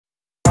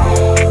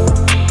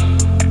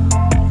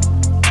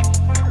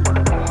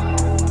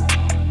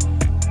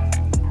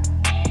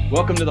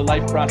Welcome to the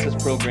Life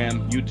Process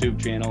Program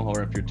YouTube channel,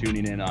 or if you're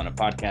tuning in on a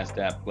podcast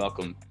app,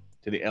 welcome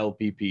to the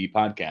LPP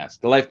podcast.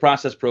 The Life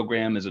Process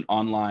Program is an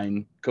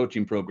online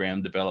coaching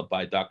program developed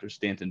by Dr.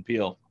 Stanton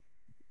Peele.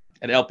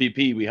 At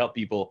LPP, we help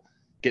people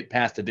get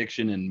past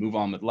addiction and move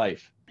on with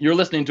life. You're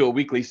listening to a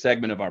weekly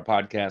segment of our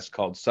podcast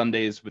called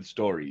Sundays with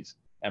Stories.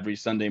 Every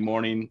Sunday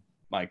morning,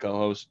 my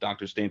co-host,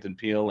 Dr. Stanton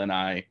Peele, and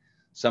I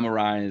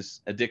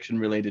summarize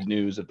addiction-related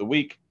news of the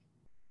week,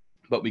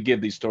 but we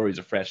give these stories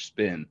a fresh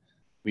spin.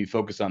 We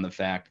focus on the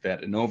fact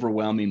that an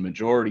overwhelming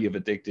majority of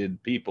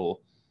addicted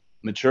people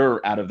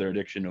mature out of their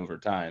addiction over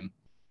time,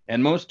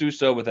 and most do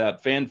so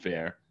without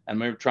fanfare. And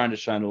we're trying to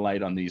shine a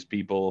light on these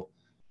people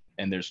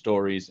and their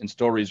stories and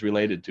stories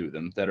related to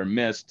them that are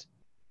missed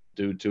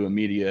due to a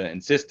media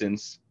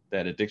insistence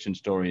that addiction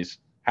stories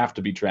have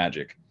to be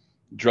tragic,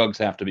 drugs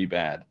have to be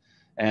bad,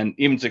 and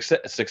even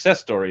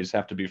success stories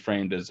have to be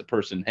framed as a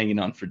person hanging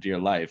on for dear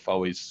life,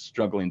 always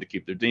struggling to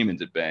keep their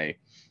demons at bay,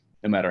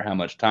 no matter how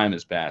much time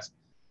has passed.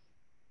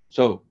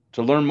 So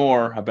to learn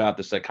more about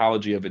the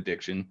psychology of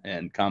addiction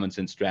and common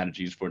sense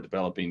strategies for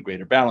developing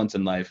greater balance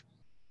in life,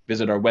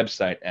 visit our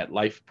website at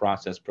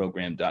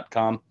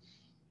lifeprocessprogram.com.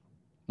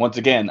 Once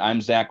again,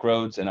 I'm Zach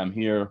Rhoads, and I'm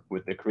here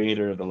with the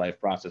creator of the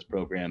Life Process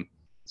Program,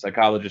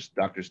 psychologist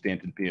Dr.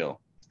 Stanton Peele.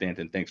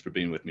 Stanton, thanks for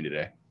being with me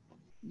today.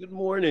 Good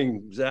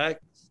morning, Zach.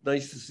 It's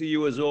nice to see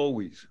you as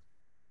always.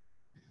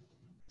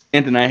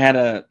 Stanton, I had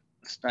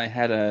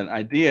an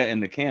idea in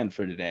the can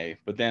for today,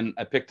 but then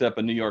I picked up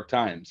a New York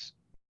Times.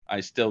 I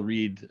still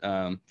read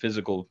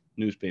physical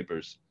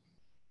newspapers,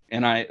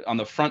 and on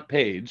the front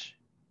page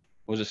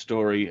was a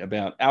story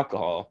about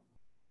alcohol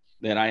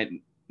that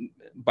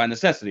by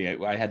necessity,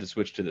 I had to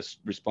switch to this,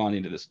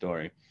 responding to this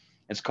story.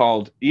 It's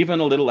called "Even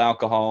a Little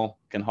Alcohol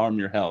Can Harm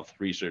Your Health,"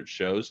 research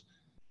shows.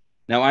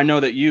 Now, I know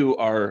that you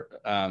are,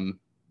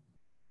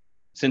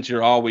 since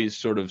you're always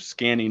sort of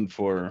scanning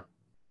for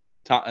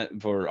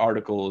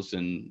articles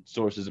and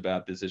sources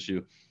about this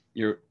issue,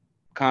 you're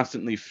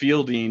constantly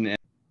fielding and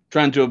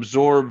trying to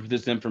absorb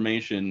this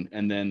information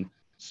and then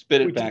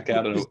spit it back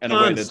out in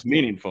a way that's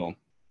meaningful.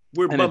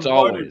 And it's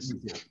always.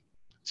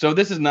 So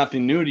this is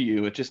nothing new to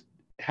you. It just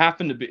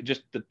happened to be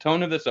just the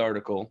tone of this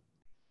article,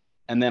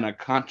 and then a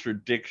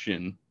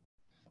contradiction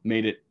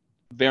made it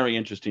very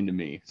interesting to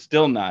me.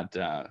 Still not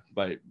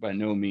by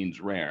no means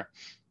rare.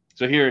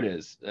 So here it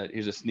is.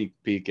 Here's a sneak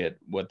peek at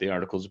what the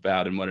article's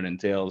about and what it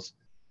entails,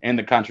 and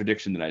the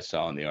contradiction that I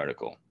saw in the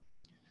article.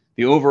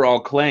 The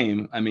overall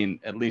claim,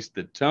 at least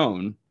the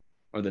tone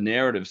or the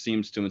narrative,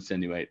 seems to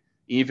insinuate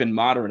even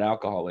moderate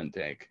alcohol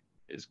intake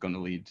is going to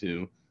lead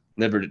to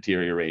liver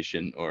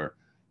deterioration or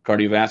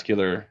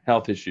cardiovascular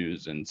health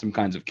issues and some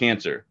kinds of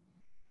cancer.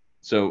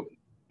 So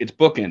it's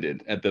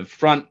bookended. At the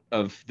front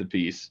of the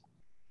piece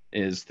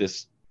is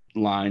this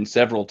line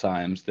several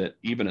times that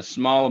even a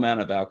small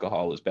amount of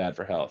alcohol is bad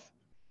for health.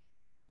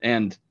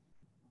 And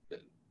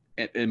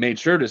it made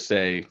sure to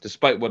say,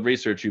 despite what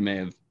research you may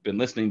have been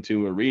listening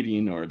to or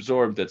reading or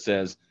absorbed that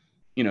says,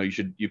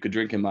 you could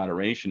drink in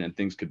moderation and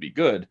things could be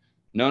good.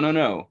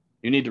 No.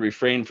 You need to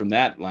refrain from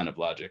that line of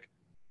logic.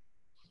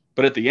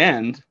 But at the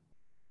end,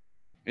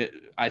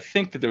 I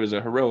think that there was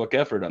a heroic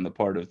effort on the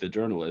part of the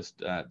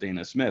journalist,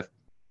 Dana Smith,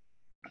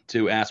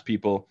 to ask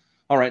people,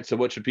 all right, so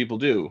what should people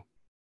do?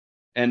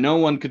 And no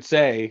one could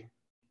say,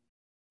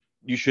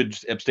 you should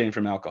abstain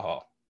from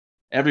alcohol.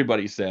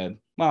 Everybody said,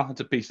 well, it's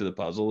a piece of the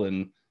puzzle.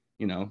 And,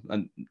 no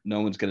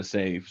one's going to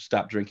say,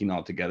 stop drinking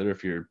altogether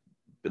if you're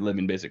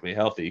living basically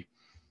healthy.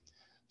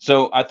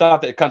 So I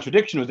thought that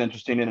contradiction was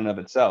interesting in and of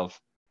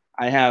itself.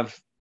 I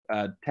have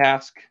a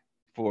task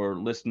for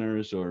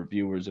listeners or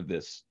viewers of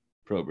this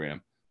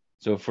program.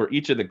 So for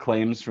each of the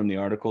claims from the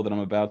article that I'm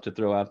about to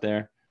throw out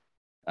there,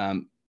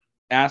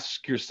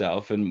 ask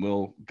yourself, and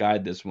we'll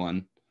guide this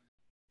one,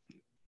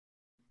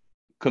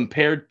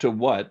 compared to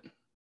what,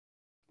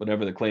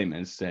 whatever the claim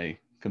is, say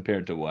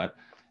compared to what,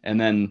 and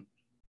then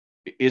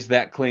is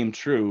that claim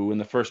true in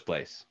the first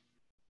place?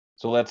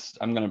 So we're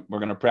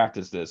gonna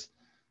practice this.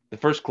 The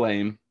first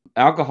claim: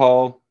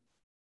 alcohol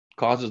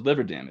causes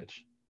liver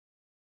damage.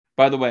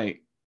 By the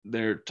way,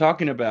 they're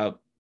talking about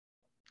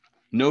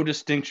no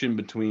distinction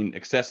between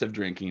excessive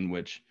drinking,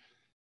 which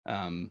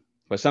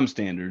by some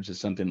standards is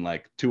something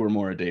like 2 or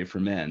more a day for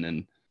men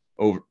and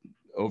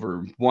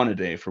over 1 a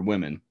day for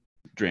women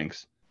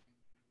drinks.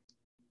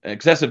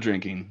 Excessive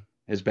drinking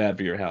is bad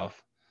for your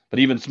health, but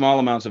even small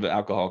amounts of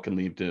alcohol can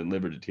lead to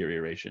liver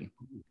deterioration.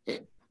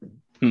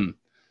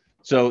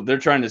 So they're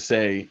trying to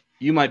say,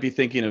 you might be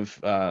thinking of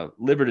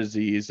liver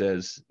disease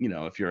as,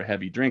 if you're a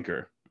heavy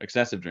drinker,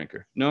 excessive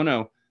drinker.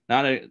 No,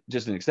 not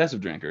just an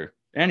excessive drinker,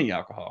 any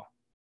alcohol.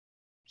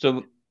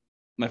 So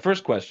my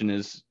first question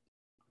is,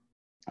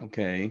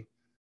 okay,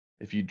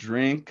 if you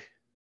drink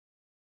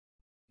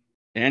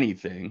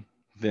anything,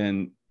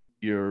 then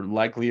you're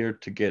likelier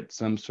to get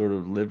some sort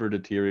of liver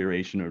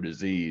deterioration or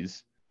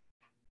disease.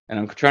 And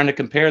I'm trying to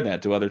compare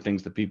that to other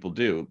things that people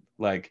do.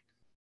 Like,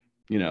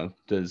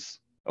 does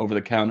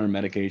over-the-counter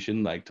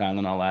medication like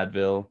Tylenol,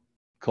 Advil,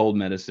 cold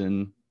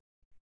medicine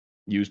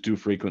used too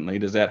frequently,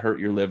 does that hurt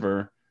your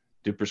liver?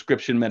 do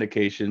prescription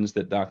medications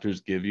that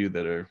doctors give you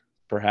that are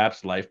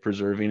perhaps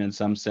life-preserving in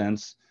some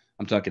sense.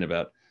 I'm talking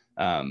about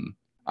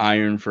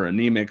iron for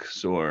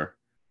anemics, or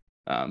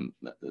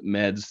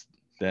meds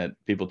that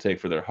people take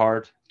for their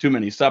heart, too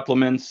many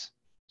supplements,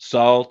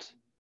 salt,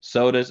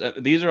 sodas.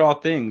 These are all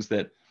things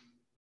that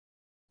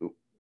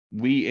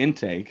we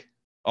intake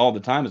all the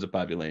time as a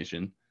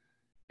population,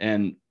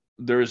 and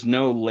there's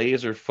no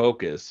laser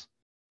focus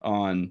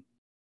on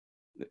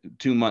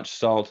too much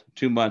salt,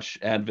 too much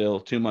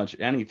Advil, too much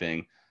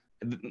anything,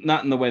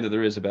 not in the way that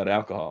there is about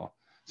alcohol.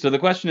 So the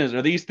question is,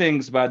 are these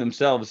things by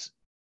themselves,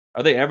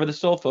 are they ever the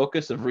sole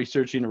focus of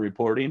researching or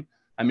reporting?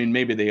 I mean,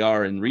 maybe they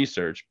are in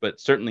research, but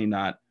certainly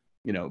not,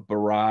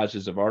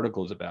 barrages of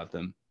articles about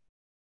them.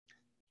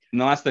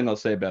 And the last thing I'll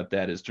say about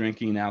that is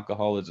drinking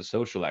alcohol is a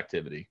social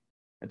activity.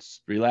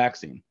 It's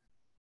relaxing.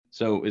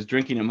 So is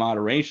drinking in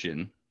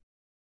moderation,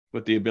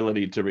 with the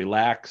ability to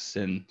relax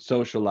and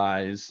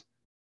socialize,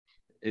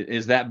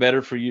 is that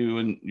better for you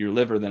and your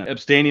liver than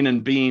abstaining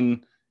and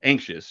being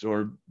anxious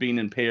or being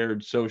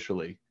impaired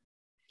socially?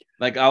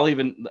 Like,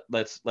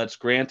 let's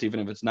grant, even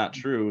if it's not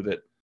true,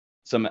 that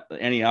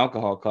any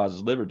alcohol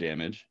causes liver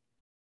damage.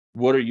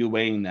 What are you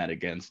weighing that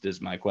against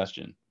is my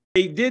question.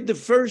 They did the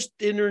first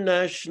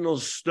international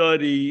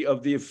study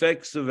of the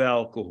effects of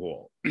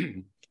alcohol.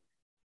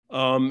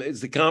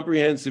 It's the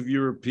Comprehensive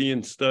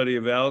European Study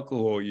of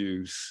Alcohol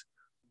Use.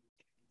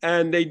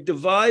 And they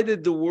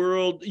divided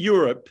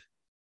Europe,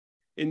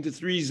 into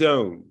 3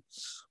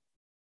 zones: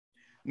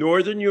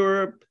 Northern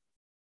Europe,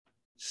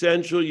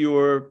 Central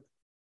Europe,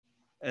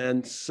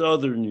 and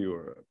Southern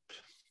Europe.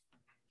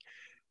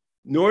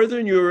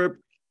 Northern Europe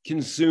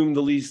consumed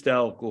the least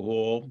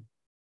alcohol,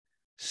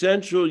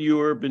 Central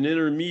Europe an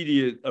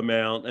intermediate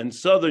amount, and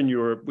Southern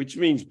Europe, which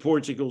means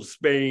Portugal,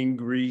 Spain,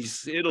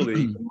 Greece,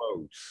 Italy, the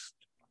most.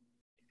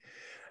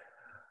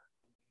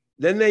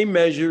 Then they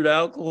measured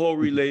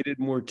alcohol-related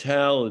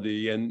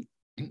mortality, and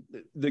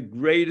the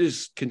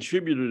greatest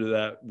contributor to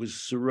that was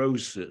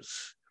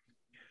cirrhosis.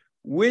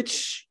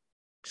 Which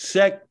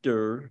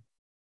sector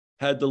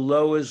had the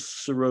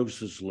lowest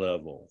cirrhosis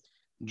level?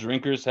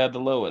 Drinkers had the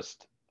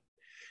lowest.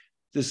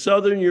 The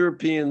Southern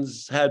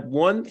Europeans had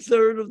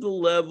 1/3 of the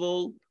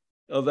level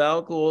of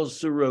alcohol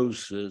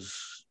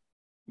cirrhosis,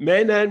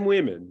 men and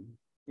women.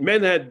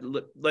 Men had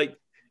like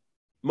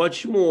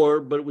much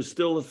more, but it was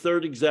still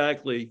 1/3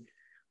 exactly.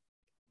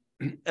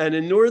 And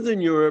in Northern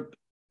Europe,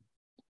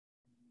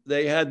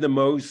 they had the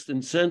most,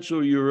 and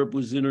Central Europe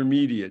was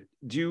intermediate.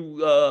 You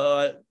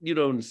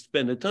don't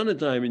spend a ton of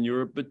time in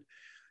Europe, but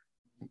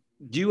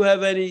do you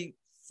have any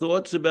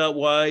thoughts about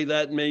why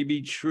that may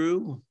be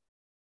true?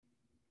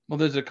 Well,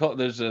 there's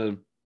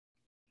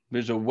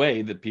a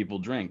way that people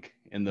drink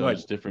in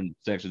those different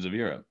sections of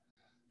Europe.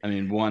 I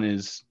mean, one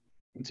is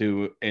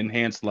to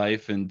enhance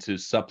life and to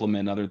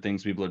supplement other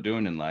things people are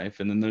doing in life,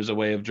 and then there's a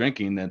way of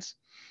drinking that's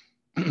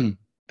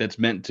that's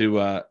meant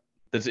to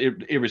that's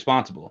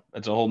irresponsible.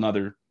 That's a whole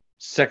nother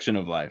section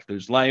of life.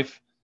 There's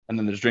life, and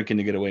then there's drinking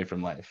to get away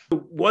from life.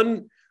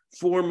 One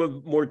form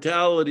of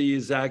mortality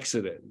is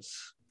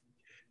accidents,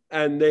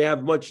 and they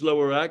have much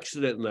lower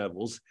accident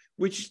levels,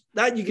 which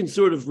that you can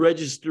sort of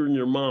register in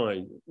your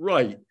mind.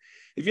 Right.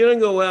 If you don't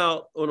go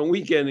out on a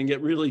weekend and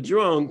get really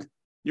drunk,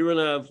 you're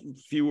going to have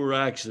fewer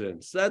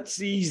accidents.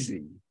 That's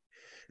easy.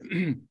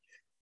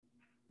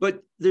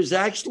 But there's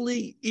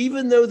actually,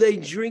 even though they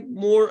drink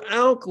more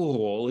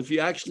alcohol, if you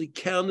actually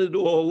count it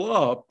all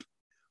up,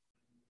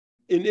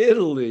 in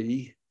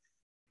Italy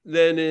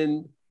than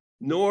in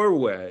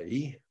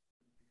Norway,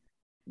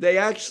 they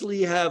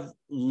actually have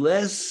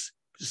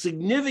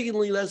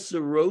significantly less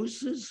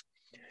cirrhosis.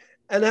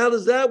 And how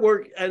does that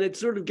work? And it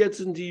sort of gets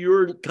into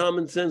your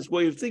common sense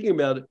way of thinking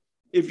about it.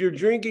 If you're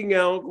drinking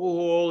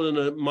alcohol in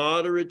a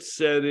moderate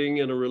setting,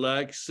 in a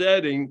relaxed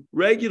setting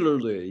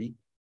regularly,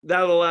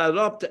 that'll add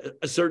up to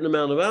a certain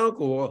amount of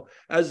alcohol,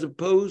 as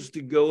opposed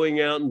to going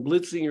out and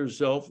blitzing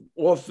yourself,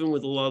 often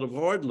with a lot of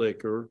hard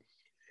liquor,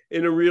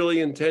 in a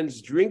really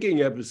intense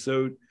drinking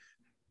episode.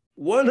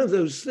 One of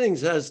those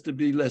things has to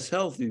be less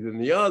healthy than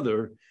the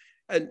other.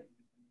 And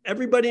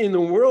everybody in the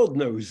world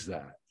knows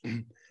that.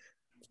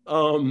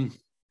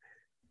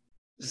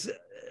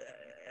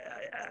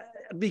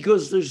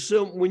 Because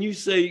when you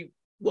say,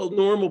 well,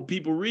 normal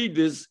people read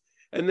this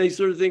and they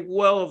sort of think,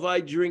 well, if I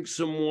drink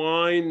some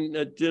wine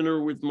at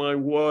dinner with my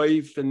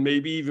wife and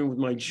maybe even with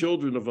my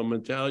children, if I'm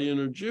Italian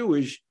or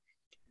Jewish,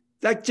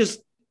 that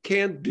just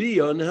can't be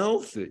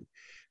unhealthy.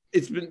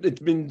 It's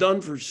been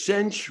done for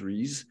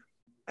centuries,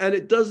 and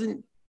it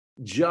doesn't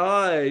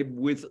jibe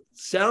with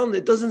sound.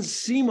 It doesn't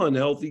seem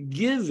unhealthy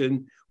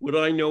given what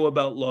I know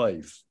about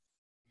life.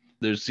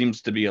 There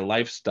seems to be a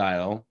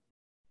lifestyle,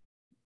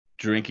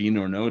 drinking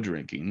or no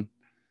drinking,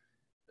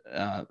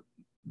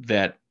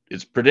 that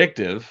is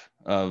predictive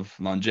of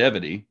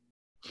longevity.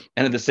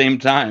 And at the same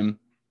time,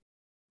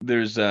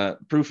 there's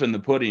proof in the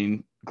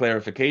pudding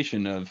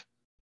clarification of,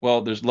 well,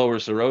 there's lower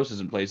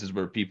cirrhosis in places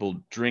where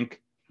people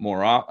drink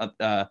more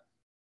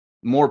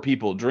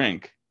people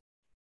drink,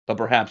 but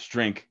perhaps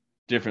drink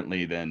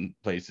differently than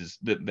places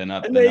than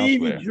and they elsewhere.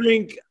 even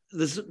drink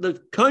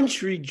the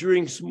country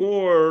drinks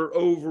more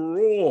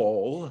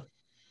overall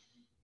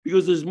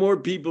because there's more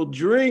people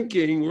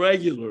drinking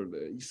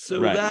regularly.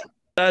 So Right. that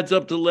adds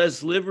up to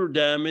less liver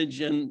damage,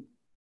 and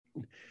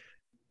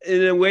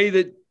in a way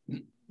that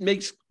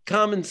makes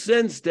common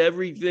sense to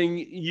everything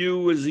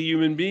you as a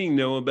human being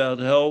know about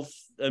health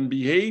and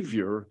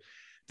behavior,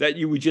 that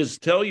you would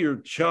just tell your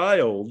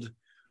child,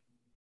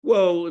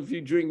 well, if you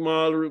drink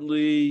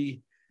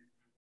moderately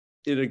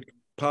in a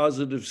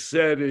positive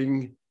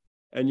setting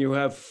and you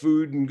have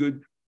food and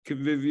good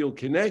convivial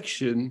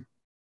connection,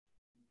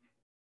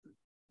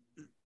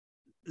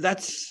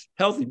 that's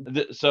healthy.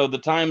 So the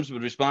Times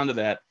would respond to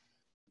that.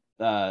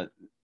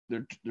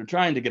 They're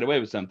trying to get away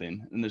with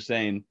something, and they're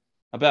saying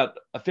about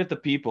a fifth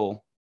of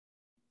people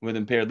with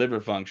impaired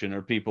liver function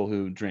are people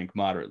who drink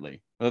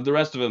moderately. Well, the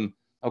rest of them,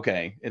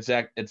 okay, it's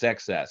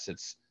excess.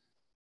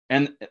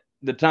 And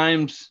the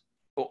Times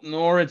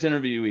nor its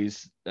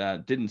interviewees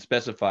didn't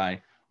specify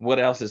what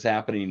else is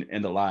happening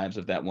in the lives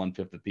of that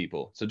 1/5 of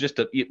people. So just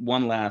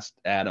one last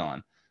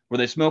add-on: were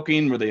they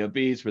smoking? Were they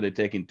obese? Were they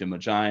taking too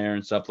much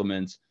iron,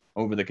 supplements,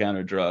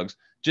 over-the-counter drugs?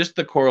 Just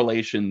the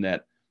correlation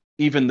that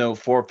even though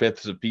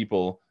 4/5 of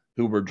people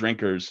who were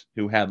drinkers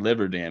who had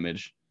liver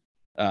damage,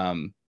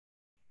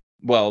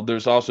 well,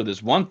 there's also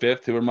this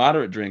 1/5 who are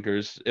moderate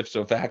drinkers,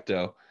 ipso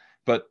facto,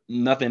 but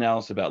nothing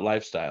else about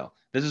lifestyle.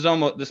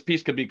 This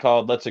piece could be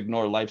called "Let's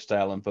Ignore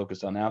Lifestyle and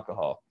Focus on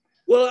Alcohol."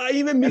 Well,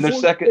 even And the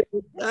before second,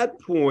 that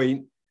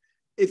point,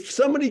 if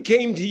somebody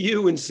came to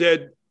you and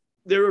said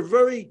there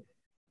are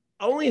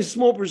only a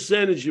small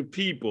percentage of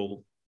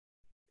people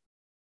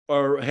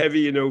are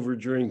heavy and over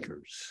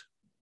drinkers.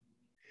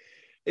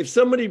 If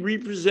somebody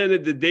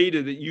represented the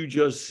data that you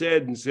just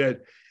said and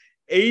said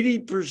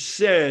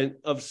 80%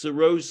 of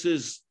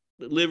cirrhosis,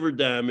 liver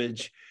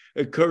damage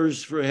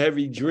occurs for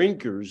heavy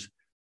drinkers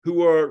who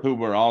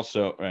were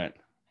also right,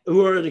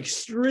 who are an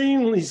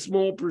extremely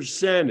small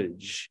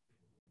percentage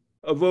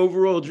of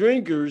overall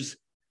drinkers,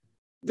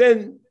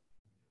 then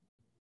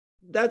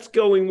that's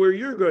going where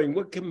you're going.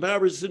 What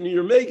comparison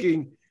you're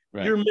making,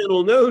 right. Your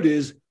mental note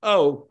is,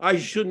 oh, I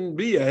shouldn't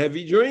be a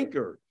heavy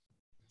drinker.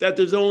 That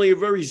there's only a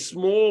very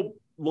small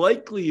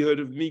likelihood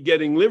of me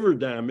getting liver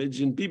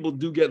damage, and people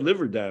do get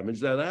liver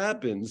damage. That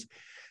happens.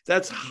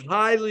 That's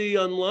highly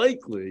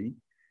unlikely.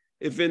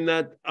 If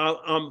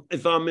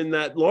I'm in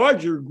that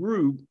larger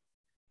group,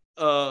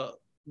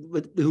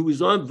 who is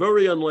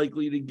very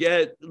unlikely to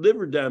get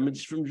liver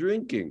damage from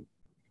drinking.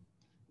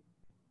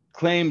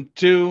 Claim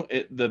 2,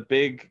 the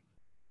big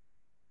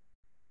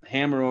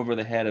hammer over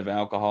the head of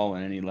alcohol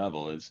at any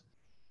level is,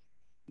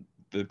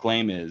 the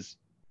claim is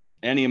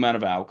any amount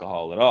of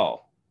alcohol at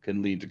all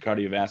can lead to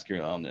cardiovascular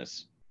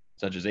illness,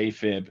 such as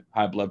AFib,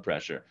 high blood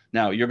pressure.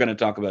 Now, you're going to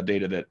talk about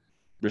data that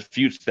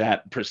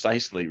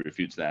precisely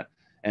refutes that.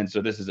 And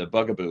so this is a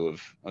bugaboo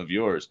of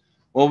yours.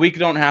 Well, we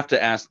don't have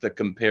to ask the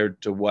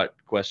compared to what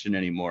question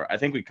anymore. I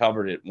think we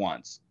covered it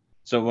once.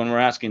 So when we're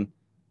asking,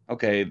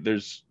 okay,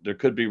 there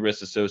could be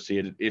risks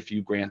associated if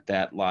you grant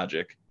that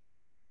logic.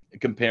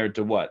 Compared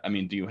to what? I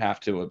mean, do you have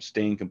to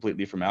abstain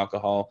completely from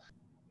alcohol?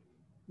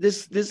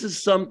 This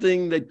is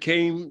something that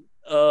came,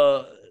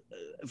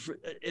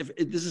 if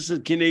this is a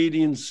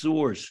Canadian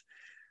source.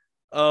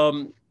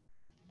 About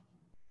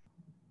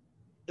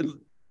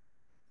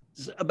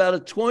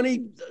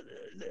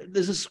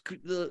this is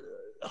the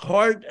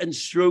Heart and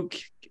Stroke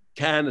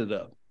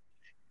Canada.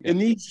 In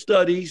these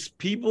studies,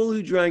 people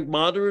who drank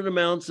moderate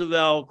amounts of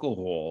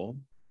alcohol,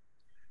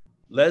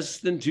 less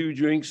than 2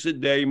 drinks a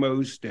day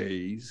most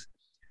days,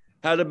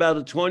 had about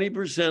a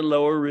 20%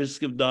 lower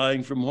risk of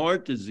dying from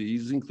heart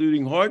disease,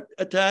 including heart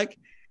attack,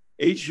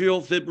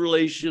 atrial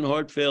fibrillation,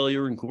 heart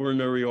failure, and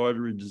coronary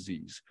artery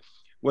disease,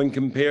 when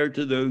compared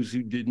to those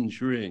who didn't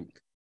drink.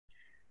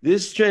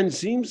 This trend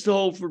seems to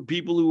hold for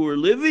people who are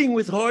living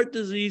with heart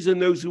disease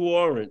and those who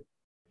aren't.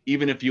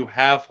 Even if you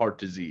have heart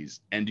disease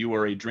and you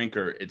are a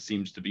drinker, it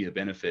seems to be a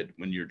benefit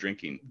when you're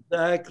drinking.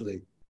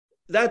 Exactly.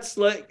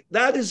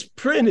 That is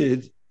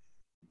printed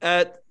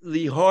at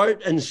the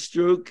Heart and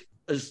Stroke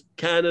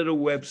Canada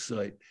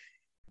website.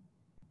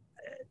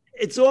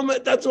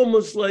 That's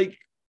almost like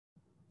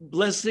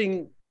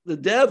blessing the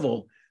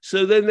devil.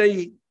 So then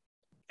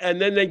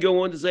they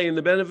go on to say, and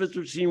the benefits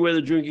are seen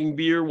whether drinking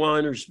beer,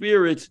 wine, or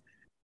spirits.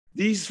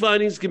 These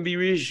findings can be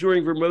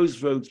reassuring for most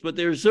folks, but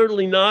they're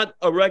certainly not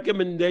a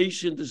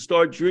recommendation to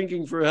start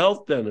drinking for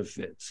health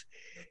benefits.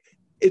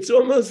 It's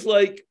almost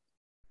like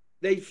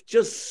they've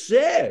just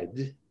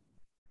said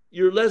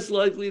you're less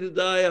likely to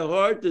die of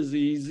heart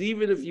disease,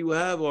 even if you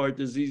have heart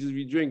disease, if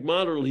you drink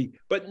moderately,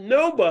 but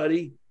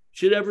nobody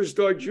should ever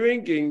start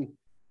drinking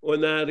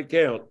on that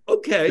account.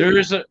 Okay.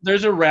 There's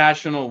a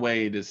rational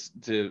way there's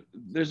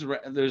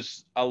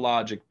a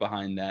logic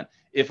behind that.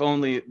 If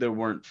only there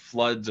weren't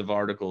floods of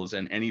articles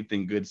and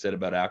anything good said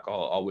about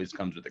alcohol always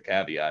comes with a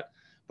caveat.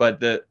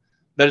 But that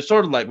is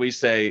sort of like we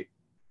say,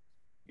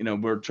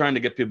 we're trying to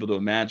get people to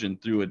imagine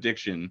through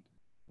addiction.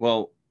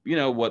 Well,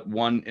 what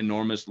one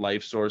enormous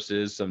life source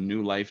is, some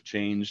new life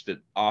change that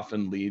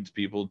often leads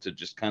people to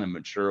just kind of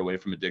mature away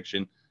from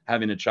addiction,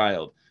 having a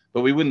child.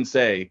 But we wouldn't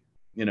say,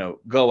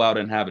 go out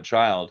and have a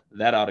child,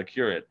 that ought to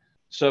cure it.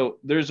 So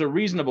there's a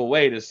reasonable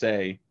way to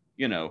say,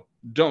 I'm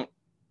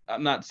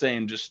not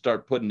saying just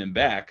start putting him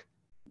back,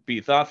 be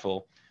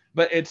thoughtful,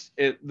 but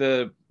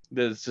the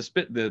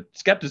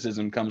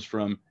skepticism comes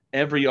from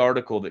every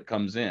article that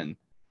comes in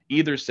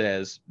either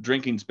says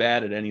drinking's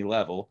bad at any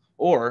level,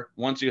 or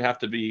once you have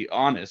to be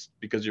honest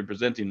because you're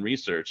presenting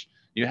research,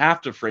 you have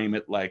to frame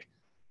it like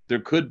there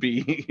could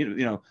be,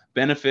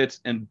 benefits.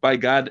 And by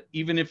God,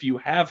 even if you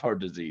have heart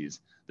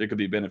disease, there could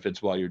be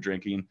benefits while you're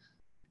drinking.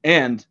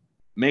 And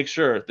make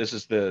sure this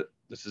is the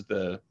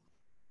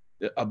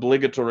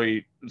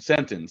obligatory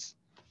sentence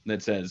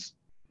that says,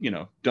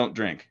 don't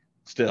drink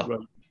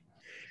still.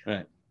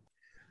 Right.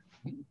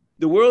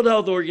 The World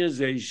Health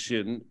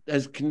Organization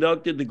has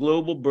conducted the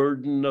Global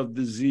Burden of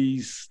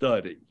Disease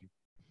study.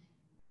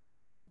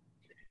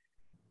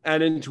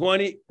 And it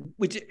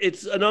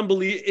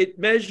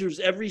measures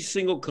every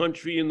single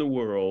country in the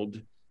world,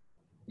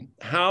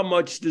 how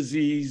much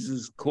disease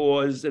is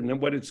caused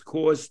and what its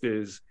cost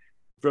is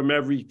from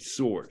every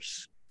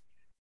source.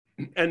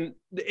 And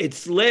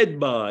it's led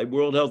by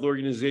World Health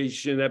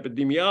Organization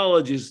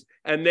epidemiologists,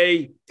 and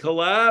they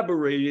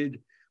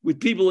collaborated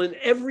with people in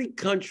every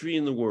country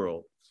in the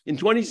world. In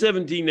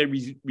 2017, they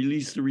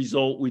released a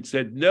result which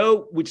said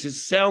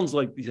sounds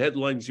like the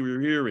headlines we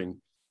were hearing.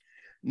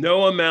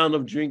 No amount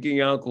of drinking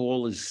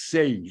alcohol is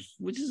safe,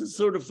 which is a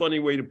sort of funny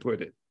way to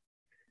put it.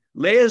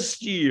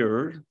 Last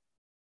year,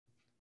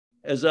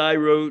 as I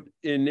wrote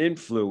in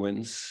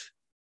Influence,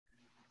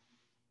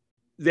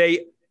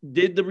 they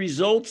did the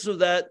results of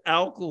that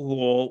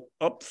alcohol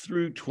up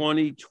through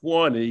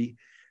 2020,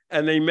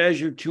 and they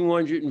measured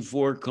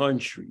 204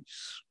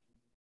 countries.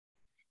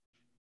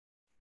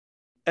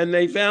 And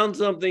they found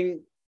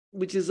something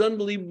which is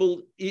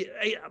unbelievable.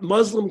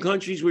 Muslim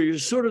countries where you're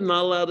sort of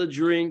not allowed to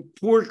drink,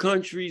 poor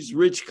countries,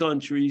 rich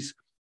countries.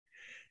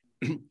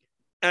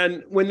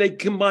 And when they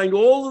combined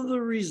all of the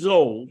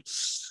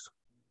results,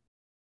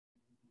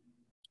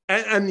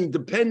 and the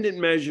dependent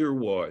measure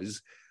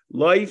was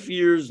life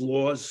years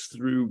lost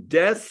through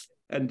death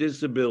and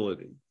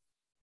disability.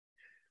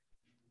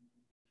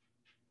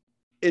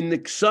 In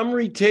the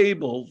summary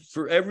table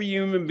for every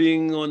human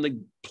being on the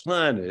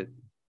planet,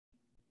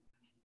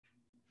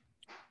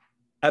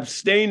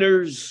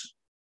 abstainers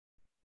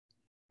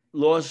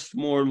lost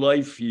more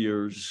life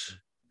years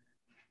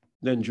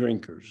than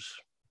drinkers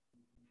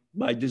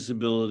by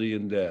disability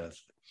and death.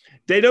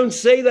 They don't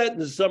say that in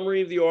the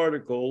summary of the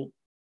article.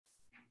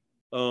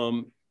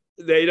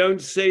 They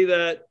don't say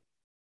that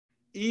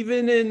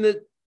even in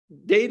the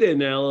data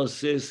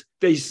analysis.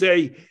 They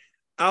say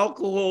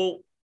alcohol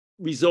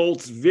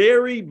results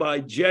vary by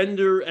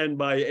gender and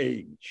by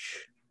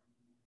age.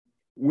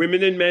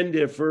 Women and men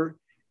differ,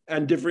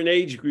 and different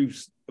age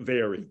groups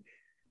vary.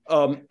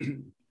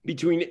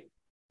 Between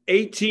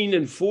 18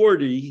 and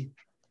 40,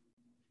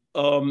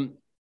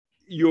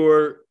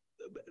 your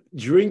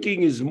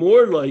drinking is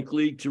more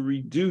likely to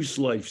reduce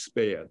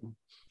lifespan.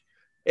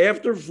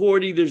 After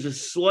 40, there's a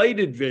slight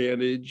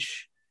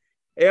advantage.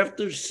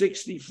 After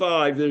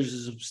 65, there's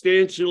a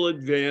substantial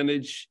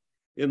advantage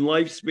in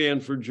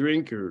lifespan for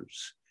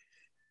drinkers.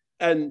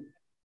 And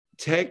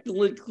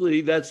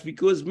technically, that's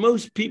because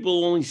most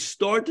people only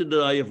start to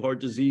die of heart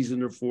disease in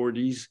their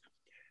 40s,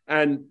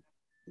 and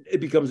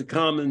it becomes a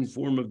common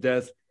form of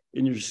death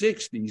in your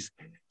 60s.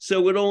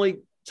 So it only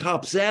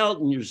tops out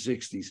in your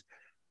 60s.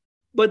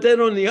 But then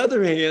on the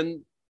other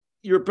hand,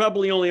 you're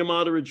probably only a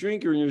moderate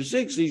drinker in your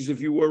 60s if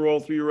you were all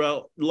through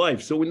your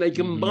life. So when they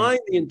combine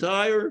the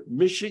entire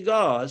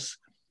Michigas,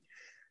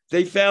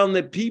 they found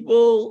that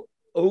people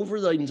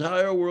over the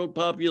entire world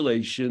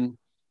population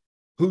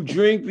who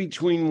drink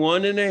between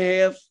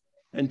 1.5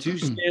 and 2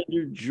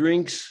 standard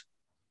drinks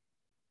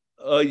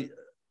a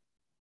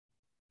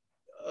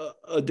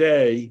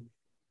day,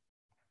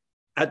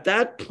 at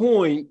that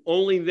point,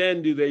 only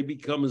then do they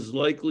become as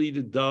likely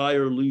to die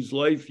or lose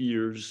life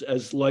years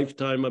as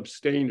lifetime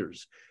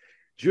abstainers.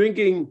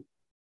 Drinking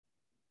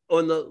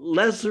on the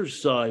lesser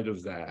side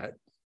of that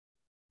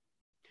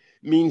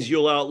means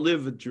you'll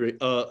outlive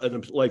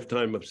a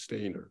lifetime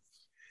abstainer.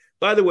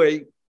 By the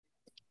way,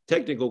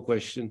 technical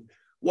question,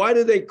 why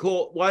do they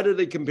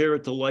compare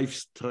it to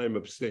lifetime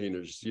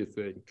abstainers, do you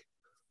think?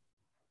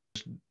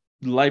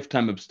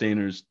 Lifetime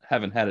abstainers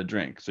haven't had a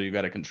drink, so you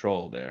got a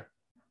control there.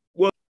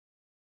 Well,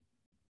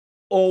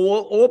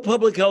 all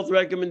public health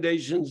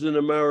recommendations in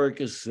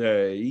America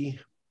say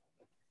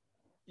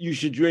you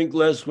should drink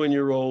less when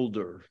you're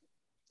older.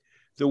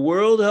 The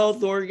World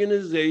Health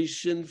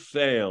Organization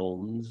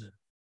found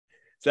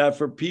that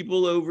for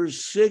people over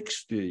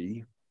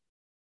 60,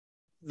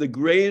 the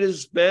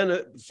greatest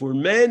benefit for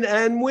men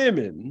and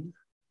women,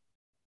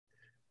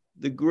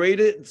 the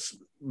greatest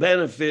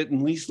benefit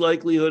and least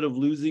likelihood of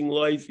losing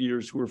life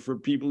years were for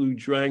people who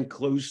drank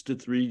close to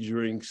 3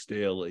 drinks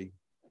daily.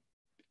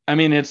 I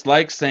mean, it's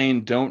like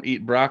saying don't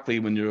eat broccoli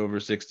when you're over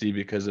 60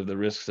 because of the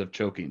risks of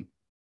choking.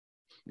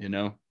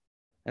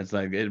 It's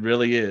like, it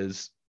really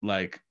is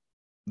like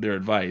their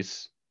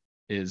advice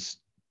is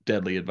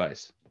deadly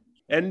advice.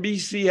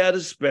 NBC had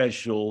a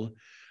special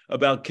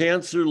about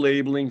cancer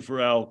labeling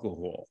for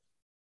alcohol.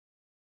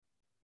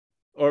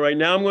 All right,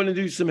 now I'm going to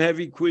do some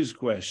heavy quiz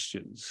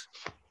questions.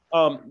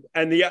 And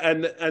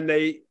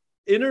they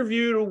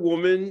interviewed a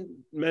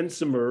woman,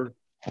 Mensimer,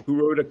 who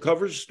wrote a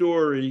cover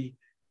story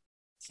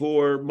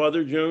for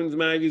Mother Jones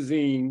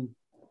magazine,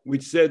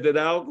 which said that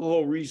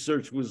alcohol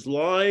research was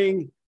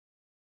lying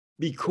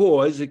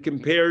because it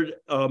compared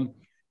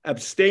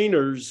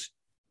abstainers,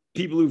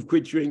 people who've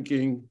quit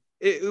drinking.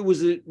 It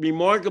was a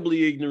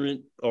remarkably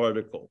ignorant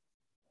article.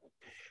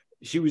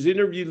 She was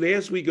interviewed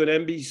last week on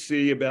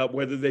NBC about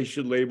whether they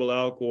should label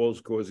alcohol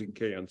as causing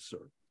cancer.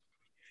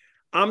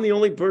 I'm the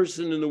only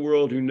person in the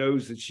world who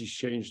knows that she's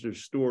changed her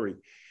story.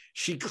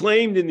 She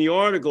claimed in the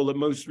article that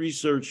most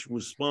research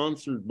was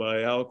sponsored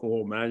by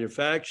alcohol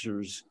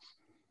manufacturers.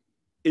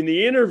 In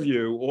the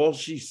interview, all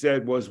she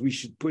said was we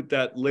should put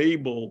that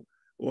label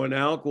on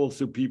alcohol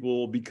so people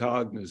will be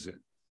cognizant,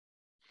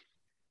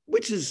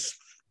 which is,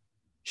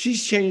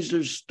 she's changed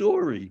her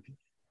story.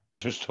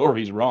 Her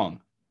story's wrong.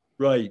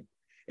 Right.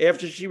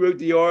 After she wrote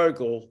the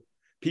article,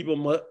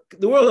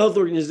 the World Health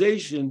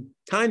Organization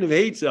kind of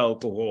hates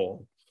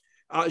alcohol.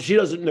 She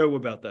doesn't know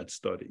about that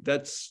study.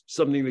 That's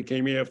something that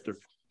came after.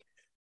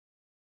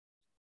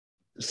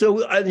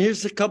 So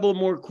here's a couple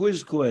more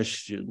quiz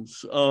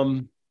questions.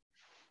 I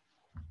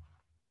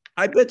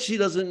bet she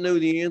doesn't know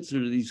the answer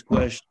to these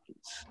questions.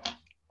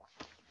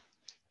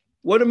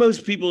 What do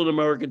most people in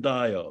America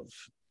die of?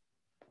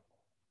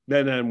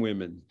 Men and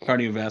women.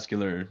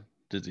 Cardiovascular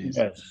disease.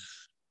 Yes.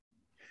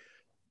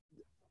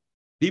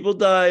 People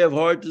die of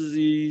heart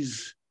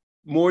disease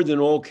more than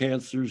all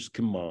cancers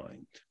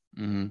combined.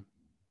 Mm-hmm.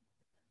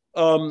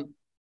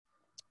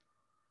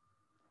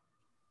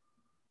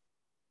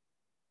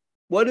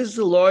 What is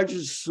the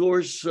largest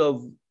source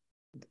of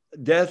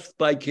death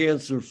by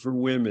cancer for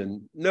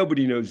women?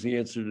 Nobody knows the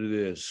answer to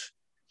this.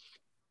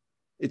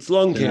 It's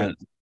lung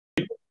cancer.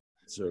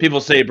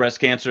 People say breast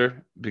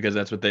cancer because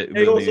that's what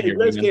they all say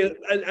breast cancer,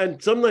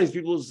 and sometimes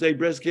people say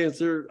breast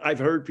cancer. I've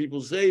heard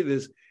people say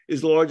this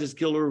is the largest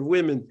killer of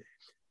women.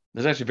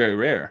 That's actually very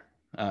rare,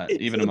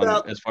 even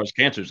among as far as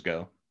cancers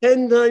go.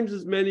 10 times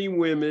as many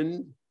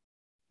women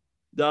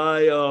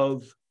die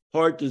of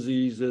heart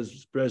disease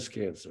as breast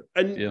cancer.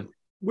 And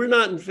we're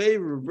not in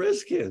favor of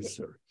breast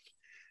cancer.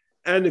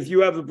 And if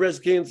you have a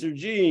breast cancer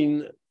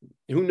gene,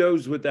 who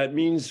knows what that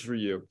means for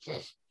you?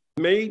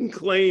 The main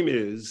claim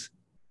is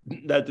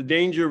that the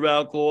danger of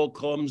alcohol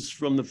comes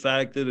from the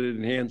fact that it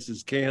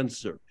enhances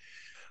cancer.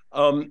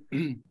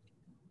 The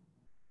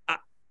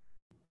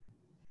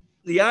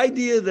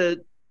idea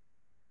that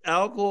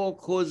alcohol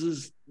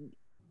causes,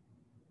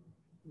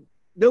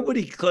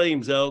 nobody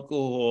claims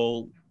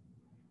alcohol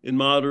in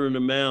moderate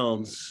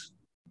amounts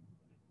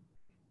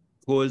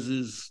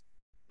causes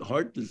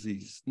heart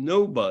disease.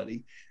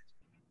 Nobody.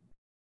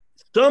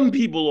 Some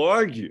people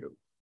argue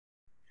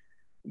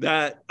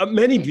that,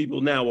 many people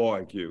now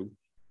argue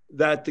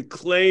that the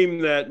claim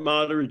that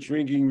moderate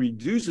drinking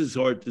reduces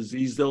heart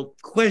disease, they'll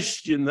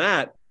question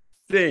that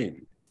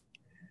thing.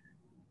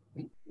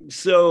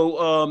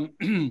 So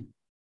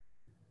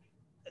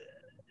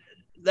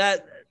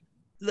that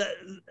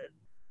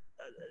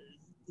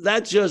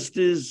just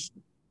is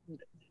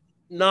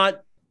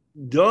not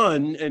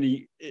done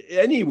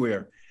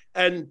anywhere.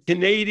 And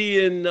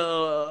Canadian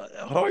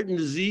Heart and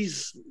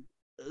Disease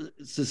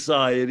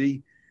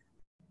Society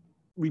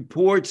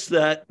reports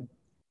that,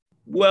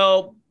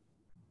 well,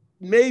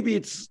 maybe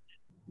it's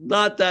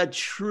not that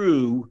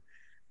true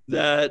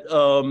that,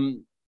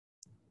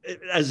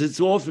 as it's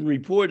often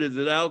reported,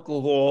 that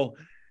alcohol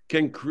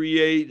can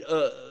create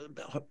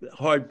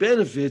heart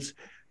benefits.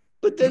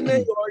 But then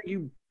they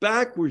argue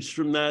backwards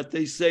from that.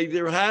 They say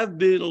there have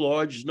been a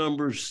large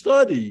number of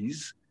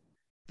studies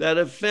that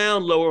have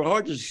found lower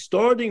heart disease,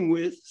 starting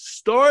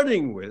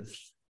with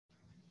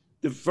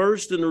the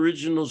first and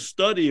original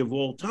study of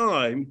all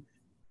time,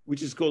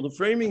 which is called the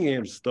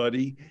Framingham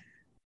study.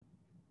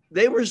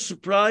 They were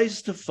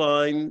surprised to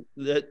find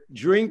that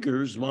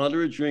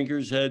moderate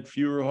drinkers, had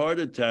fewer heart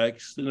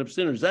attacks than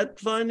abstainers. That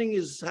finding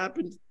has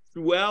happened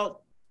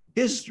throughout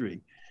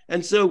history.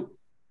 And so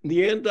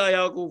the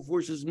anti-alcohol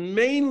forces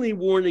mainly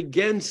warn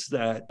against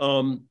that.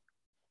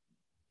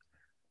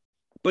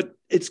 But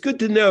it's good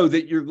to know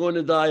that you're going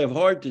to die of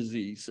heart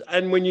disease.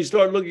 And when you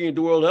start looking at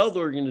the World Health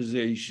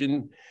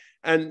Organization,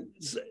 and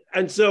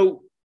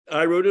so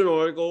I wrote an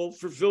article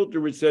for Filter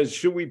which says,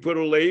 should we put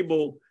a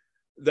label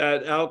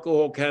that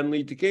alcohol can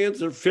lead to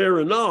cancer?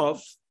 Fair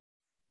enough,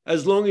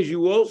 as long as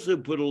you also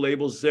put a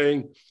label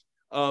saying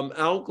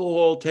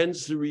alcohol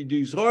tends to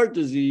reduce heart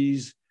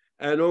disease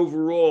and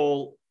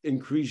overall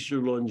increase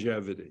your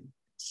longevity.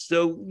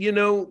 So,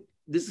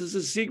 this is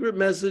a secret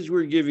message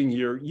we're giving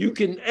here.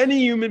 Any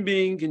human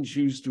being can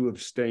choose to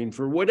abstain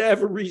for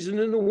whatever reason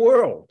in the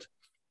world.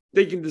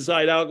 They can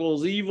decide alcohol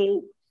is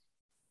evil.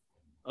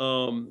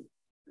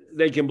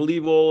 They can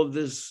believe all of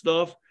this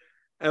stuff.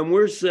 And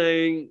we're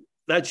saying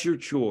that's your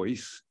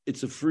choice.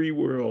 It's a free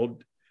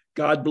world.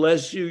 God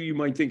bless you. You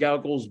might think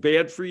alcohol is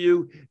bad for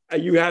you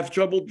and you have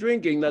trouble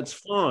drinking. That's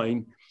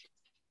fine.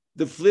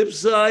 The flip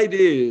side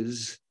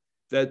is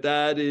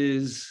that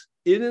is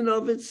in and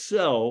of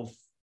itself,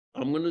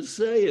 I'm going to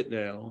say it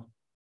now,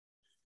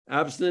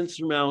 abstinence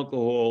from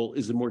alcohol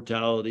is a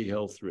mortality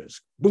health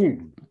risk.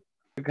 Boom.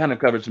 We kind of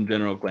covered some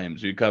general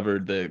claims. We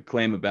covered the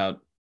claim about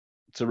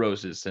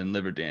cirrhosis and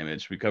liver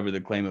damage. We covered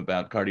the claim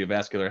about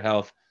cardiovascular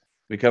health.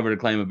 We covered a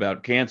claim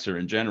about cancer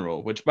in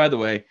general, which, by the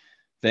way,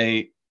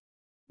 they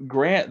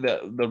grant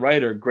the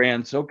writer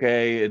grants.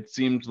 Okay, it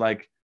seems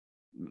like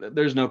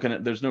there's no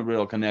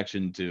real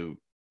connection to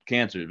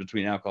cancer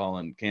between alcohol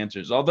and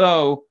cancers.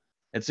 Although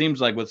it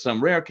seems like with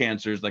some rare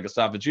cancers, like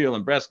esophageal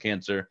and breast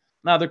cancer,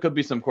 now there could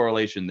be some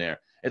correlation there.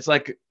 It's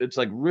like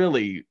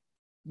really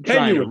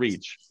trying to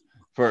reach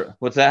for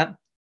what's that?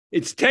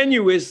 It's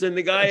tenuous, and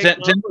the guy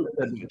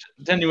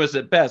tenuous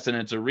at best, and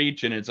it's a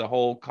reach, and it's a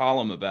whole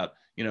column about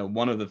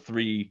one of the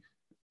three.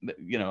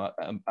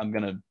 I'm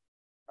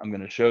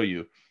gonna show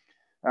you.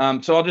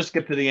 So I'll just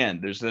skip to the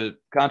end. There's a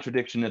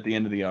contradiction at the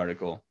end of the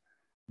article,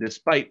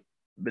 despite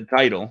the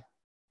title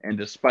and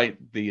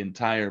despite the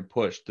entire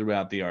push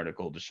throughout the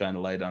article to shine a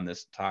light on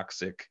this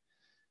toxic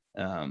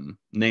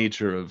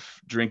nature of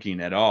drinking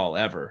at all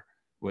ever,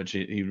 which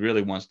he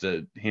really wants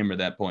to hammer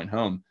that point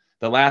home.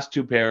 The last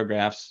two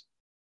paragraphs,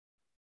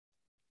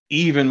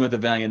 even with a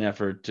valiant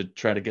effort to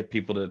try to get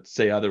people to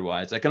say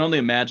otherwise, I can only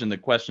imagine the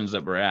questions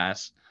that were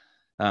asked.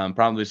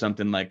 Probably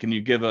something like, "Can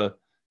you give a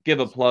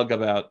plug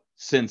about,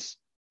 since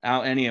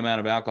any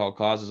amount of alcohol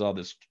causes all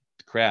this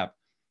crap,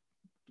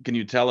 can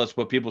you tell us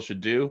what people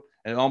should do?"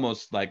 And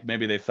almost like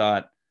maybe they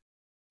thought,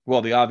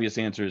 well, the obvious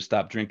answer is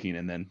stop drinking,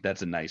 and then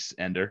that's a nice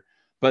ender.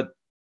 But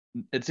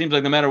it seems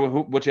like no matter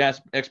which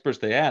experts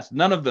they asked,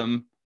 none of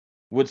them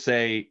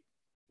say,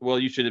 well,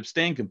 you should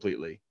abstain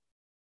completely.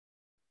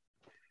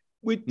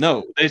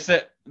 No, they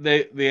said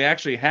they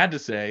actually had to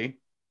say,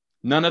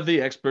 none of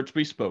the experts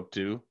we spoke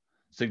to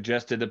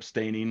suggested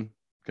abstaining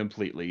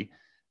completely,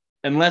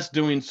 unless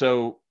doing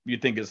so you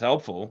think is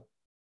helpful,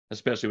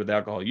 especially with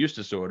alcohol use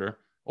disorder,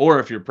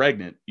 or if you're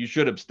pregnant, you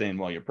should abstain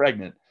while you're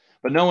pregnant.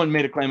 But no one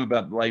made a claim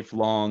about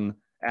lifelong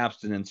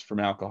abstinence from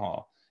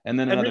alcohol. And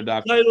then another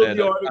doctor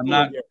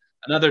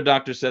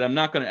said, I'm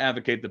not going to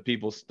advocate that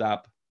people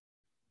stop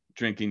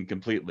drinking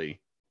completely.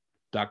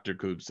 Dr.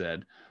 Koob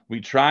said, "We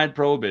tried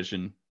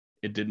prohibition.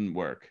 It didn't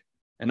work.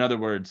 In other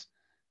words,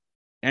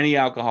 any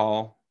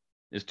alcohol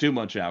is too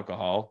much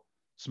alcohol.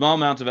 Small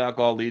amounts of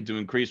alcohol lead to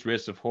increased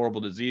risks of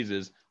horrible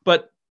diseases,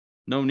 but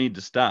no need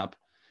to stop."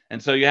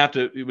 And so you have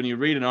to, when you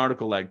read an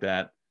article like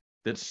that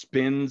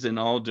spins in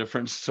all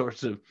different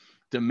sorts of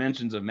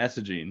dimensions of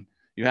messaging,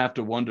 you have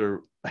to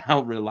wonder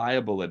how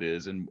reliable it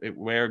is and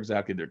where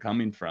exactly they're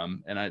coming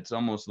from. And it's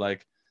almost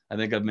like, I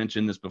think I've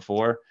mentioned this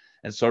before,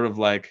 it's sort of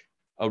like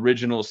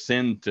original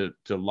sin to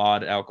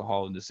laud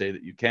alcohol and to say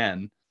that you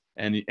can,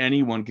 and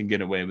anyone can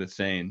get away with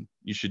saying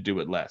you should do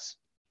it less.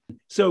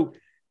 So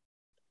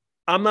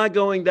I'm not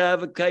going to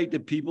advocate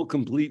that people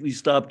completely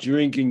stop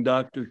drinking,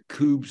 Dr.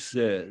 Koob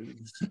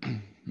says.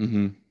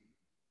 Mm-hmm.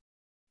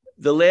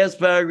 The last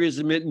paragraph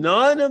admit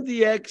none of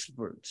the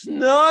experts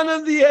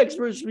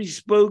we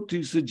spoke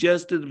to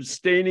suggested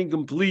abstaining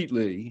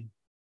completely,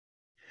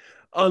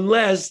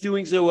 unless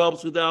doing so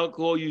helps with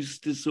alcohol use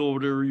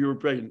disorder or you're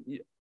pregnant.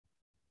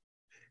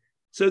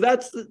 So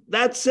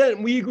that's it.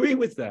 We agree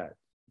with that.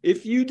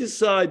 If you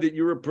decide that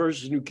you're a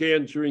person who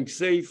can't drink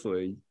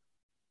safely,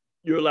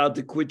 you're allowed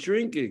to quit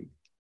drinking.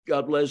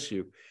 God bless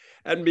you.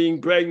 And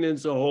being pregnant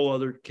is a whole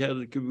other cat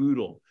of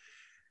caboodle.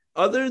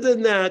 Other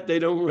than that, they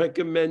don't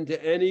recommend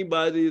to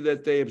anybody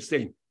that they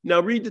abstain. Now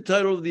read the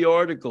title of the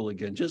article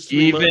again. Just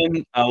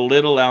even a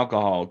little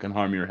alcohol can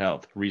harm your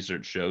health,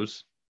 research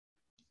shows.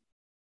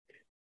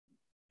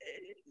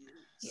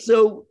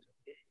 So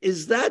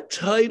is that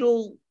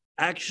title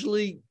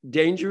actually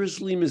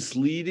dangerously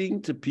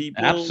misleading to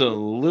people?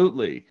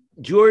 Absolutely.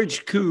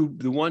 George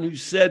Koob, the one who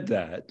said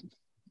that,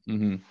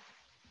 mm-hmm.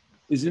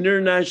 is an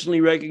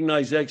internationally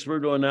recognized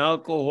expert on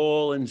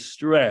alcohol and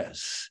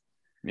stress.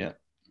 Yeah.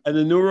 And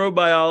the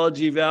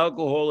neurobiology of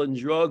alcohol and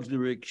drugs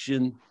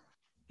addiction.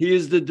 He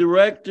is the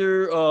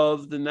director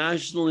of the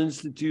National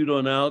Institute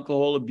on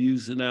Alcohol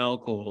Abuse and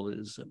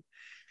Alcoholism.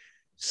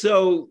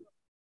 So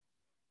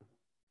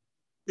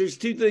there's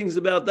two things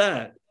about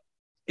that.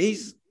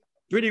 He's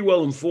pretty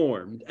well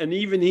informed, and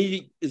even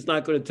he is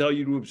not going to tell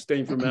you to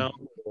abstain from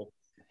alcohol.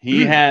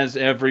 He has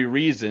every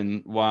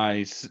reason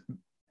why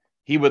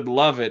he would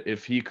love it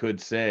if he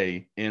could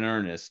say in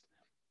earnest,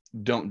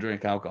 don't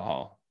drink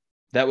alcohol.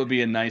 That would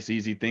be a nice,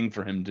 easy thing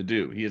for him to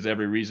do. He has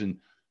every reason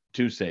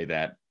to say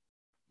that,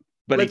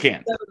 but he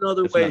can't.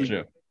 Another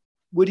way.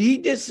 Would he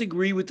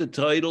disagree with the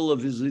title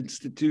of his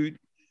institute,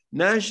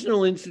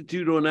 National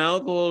Institute on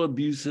Alcohol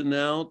Abuse and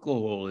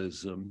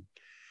Alcoholism?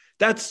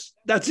 That's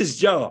his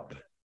job.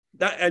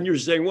 And you're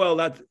saying, well,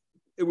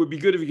 it would be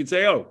good if he could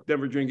say, oh,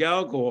 never drink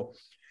alcohol.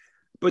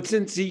 But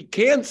since he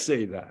can't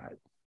say that,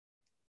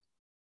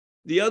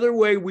 the other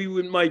way we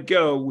might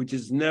go, which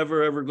is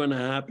never, ever going to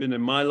happen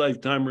in my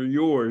lifetime or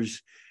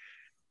yours,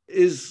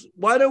 is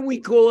why don't we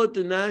call it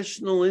the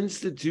National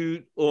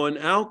Institute on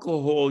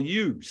Alcohol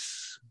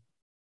Use,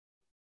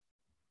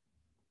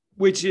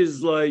 which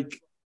is like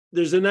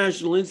there's a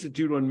National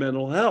Institute on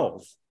Mental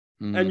Health,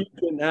 and you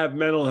can have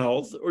mental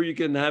health or you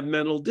can have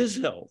mental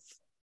dishealth.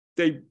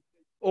 They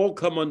all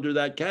come under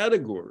that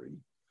category.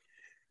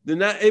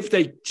 Then if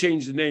they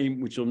change the name,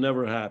 which will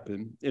never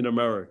happen in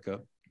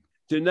America,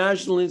 to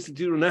National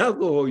Institute on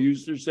Alcohol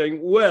Use, they're saying,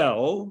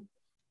 well,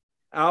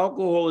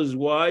 alcohol is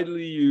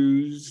widely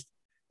used,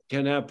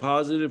 can have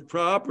positive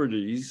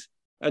properties,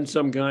 and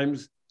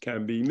sometimes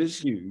can be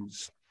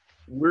misused.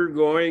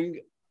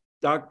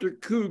 Dr.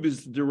 Koob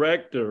is the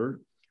director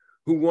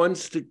who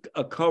wants to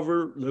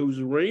cover those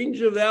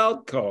range of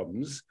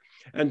outcomes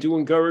and to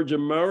encourage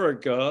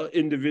America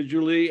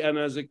individually and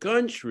as a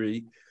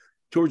country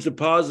towards the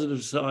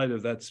positive side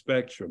of that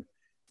spectrum.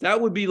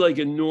 That would be like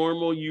a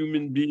normal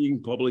human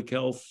being public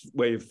health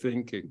way of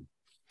thinking.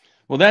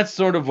 Well, that's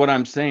sort of what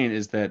I'm saying,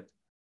 is that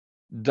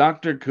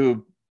Dr.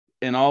 Koob,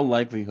 in all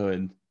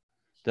likelihood,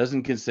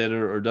 doesn't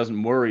consider or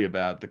doesn't worry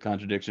about the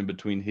contradiction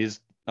between his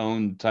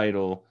own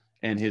title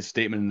and his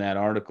statement in that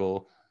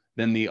article.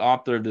 Then the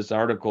author of this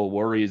article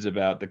worries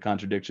about the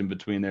contradiction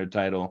between their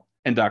title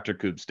and Dr.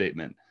 Koob's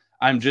statement.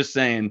 I'm just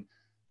saying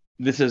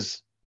this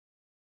is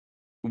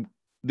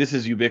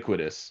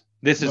ubiquitous.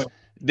 This is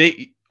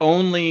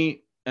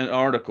only an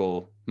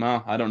article.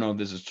 Well, I don't know if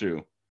this is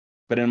true,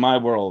 but in my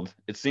world,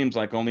 it seems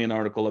like only an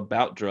article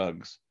about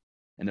drugs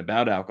and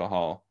about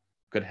alcohol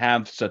could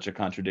have such a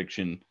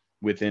contradiction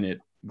within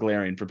it,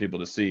 glaring for people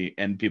to see,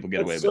 and people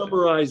get away with it.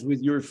 Summarize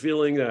with your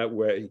feeling that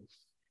way.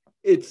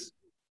 It's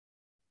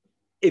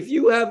if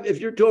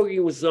you're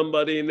talking with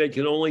somebody and they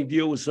can only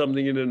deal with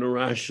something in an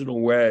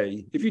irrational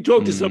way. If you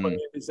talk to somebody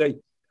and they say,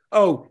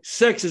 "Oh,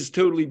 sex is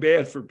totally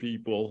bad for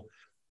people,"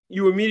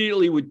 you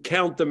immediately would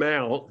count them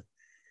out,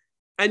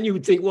 and you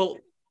would think, well,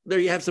 there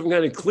you have some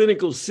kind of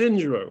clinical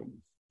syndrome.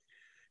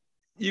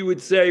 You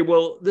would say,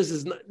 well, this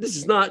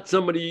is not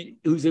somebody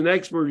who's an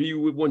expert you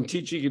would want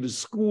teaching at a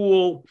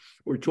school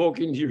or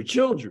talking to your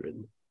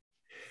children.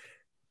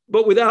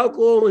 But with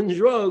alcohol and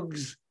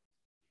drugs,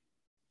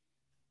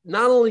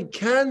 not only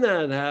can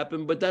that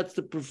happen, but that's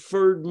the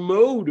preferred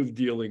mode of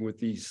dealing with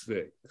these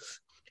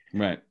things.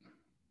 Right.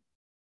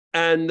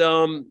 And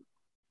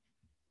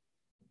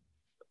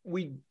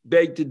we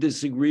beg to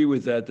disagree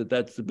with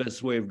that's the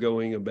best way of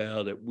going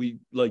about it. We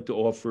like to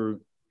offer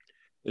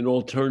an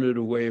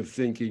alternative way of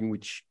thinking,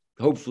 which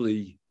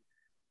hopefully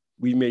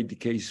we made the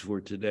case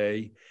for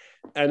today.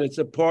 And it's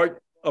a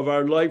part of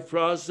our life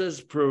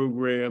process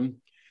program.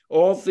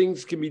 All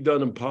things can be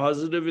done in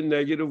positive and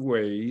negative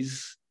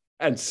ways.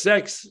 And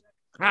sex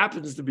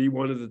happens to be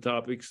one of the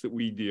topics that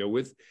we deal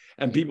with.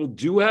 And people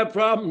do have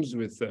problems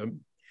with them.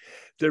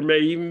 There may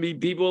even be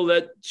people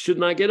that should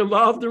not get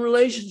involved in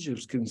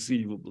relationships,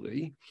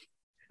 conceivably.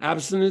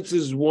 Abstinence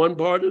is one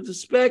part of the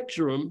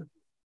spectrum,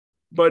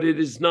 but it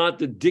is not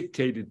the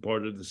dictated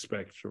part of the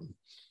spectrum.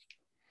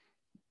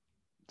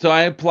 So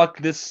I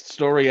plucked this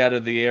story out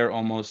of the air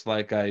almost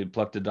like I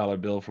plucked a dollar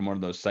bill from one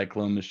of those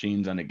cyclone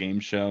machines on a game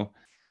show.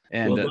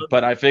 And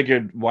but I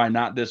figured, why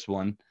not this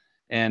one?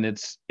 And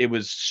it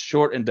was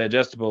short and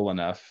digestible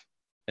enough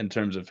in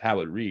terms of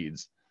how it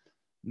reads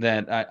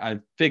that I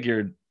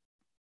figured,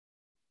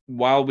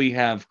 while we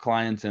have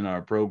clients in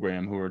our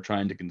program who are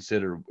trying to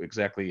consider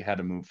exactly how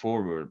to move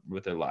forward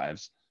with their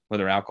lives,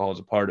 whether alcohol is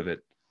a part of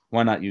it,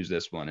 why not use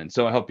this one? And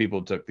so I hope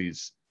people took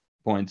these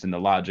points and the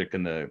logic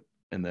and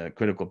the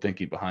critical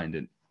thinking behind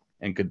it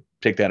and could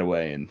take that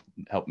away and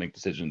help make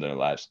decisions in their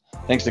lives.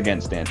 Thanks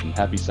again, Stanton.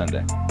 Happy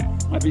Sunday.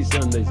 Happy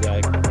Sunday,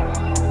 Zach.